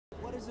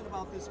is it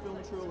about this film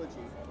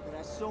trilogy that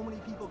has so many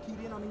people keyed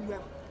in? I mean, you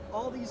have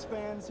all these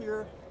fans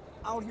here,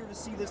 out here to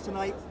see this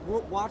tonight,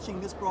 watching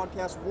this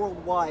broadcast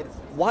worldwide.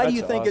 Why do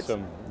you think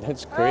awesome.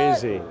 That's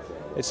crazy.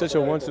 It's such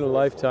a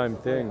once-in-a-lifetime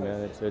thing,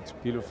 man. It's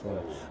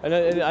beautiful. And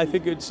I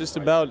think it's just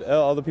about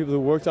all the people who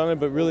worked on it,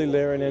 but really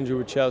Lara and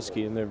Andrew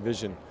Wachowski and their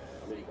vision.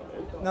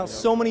 Now,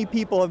 so many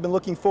people have been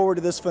looking forward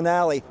to this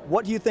finale.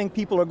 What do you think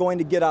people are going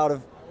to get out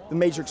of The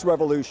Matrix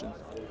Revolutions?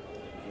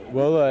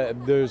 Well,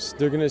 they're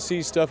going to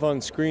see stuff on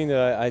screen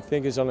that I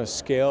think is on a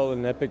scale,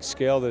 an epic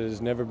scale that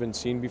has never been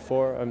seen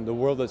before. The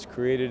world that's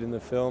created in the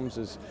films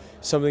is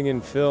something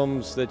in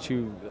films that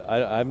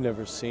I've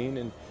never seen,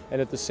 and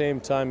at the same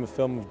time a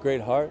film of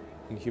great heart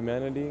and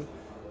humanity,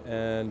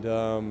 and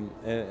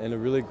a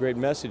really great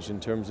message in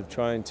terms of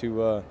trying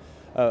to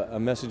a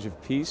message of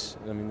peace.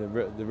 I mean,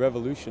 the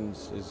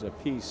Revolutions is a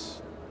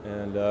peace,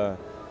 and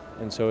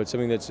so it's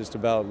something that's just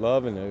about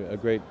love and a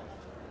great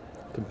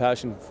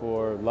compassion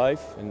for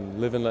life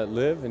and live and let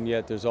live, and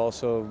yet there's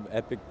also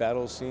epic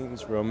battle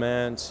scenes,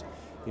 romance,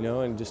 you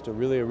know, and just a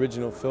really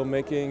original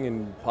filmmaking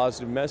and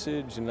positive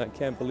message, and I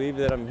can't believe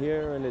that I'm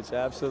here, and it's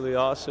absolutely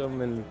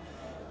awesome,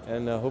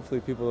 and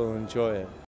hopefully people will enjoy it.